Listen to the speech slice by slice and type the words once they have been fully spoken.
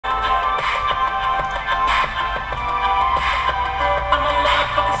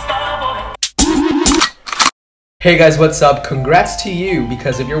Hey guys, what's up? Congrats to you,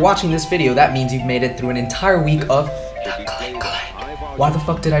 because if you're watching this video, that means you've made it through an entire week of the Clique. Why the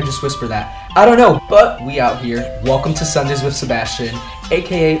fuck did I just whisper that? I don't know, but we out here. Welcome to Sundays with Sebastian,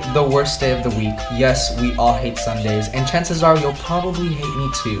 aka the worst day of the week. Yes, we all hate Sundays, and chances are you'll probably hate me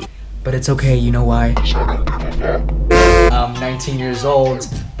too. But it's okay, you know why? I'm 19 years old,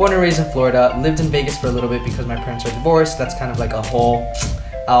 born and raised in Florida, lived in Vegas for a little bit because my parents are divorced. That's kind of like a whole...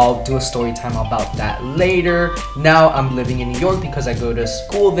 I'll do a story time about that later. Now I'm living in New York because I go to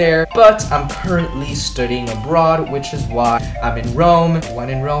school there, but I'm currently studying abroad, which is why I'm in Rome. When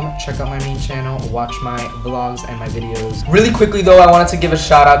in Rome, check out my main channel, watch my vlogs and my videos. Really quickly though, I wanted to give a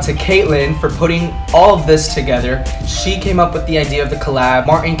shout out to Caitlin for putting all of this together. She came up with the idea of the collab.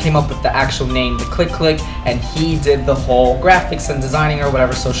 Martin came up with the actual name, the Clique, and he did the whole graphics and designing or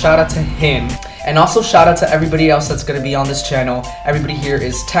whatever, so shout out to him. And also shout out to everybody else that's going to be on this channel. Everybody here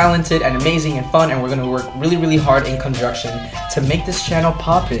is talented and amazing and fun, and we're going to work really hard in conjunction to make this channel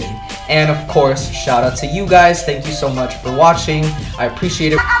poppin'. And of course, shout out to you guys. Thank you so much for watching. I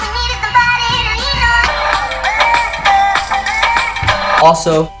appreciate it.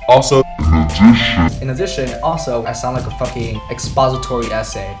 Also, in addition, I sound like a fucking expository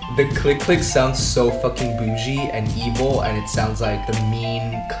essay. The Clique sounds so fucking bougie and evil, and it sounds like the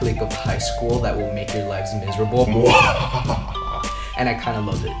mean clique of high school that will make your lives miserable. And I kind of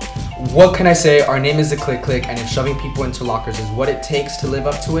love it. What can I say? Our name is the Clique, and if shoving people into lockers is what it takes to live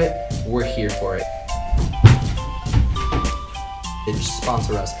up to it, we're here for it.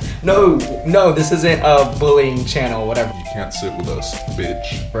 Sponsor us. No, this isn't a bullying channel, whatever. You can't sit with us,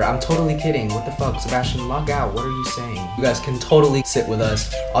 bitch. I'm totally kidding. What the fuck? Sebastian, log out. What are you saying? You guys can totally sit with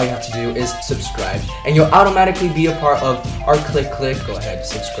us. All you have to do is subscribe, and you'll automatically be a part of our Clique. Go ahead,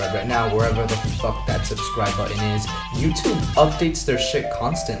 subscribe right now, wherever the fuck that subscribe button is. YouTube updates their shit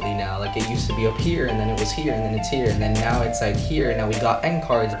constantly now. Like, it used to be up here, and then it was here, and then it's here, and then now it's like here, and now we got end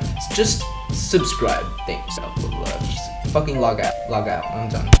cards. So just subscribe. Thanks. Fucking log out. I'm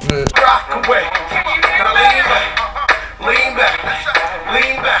done. Rock away.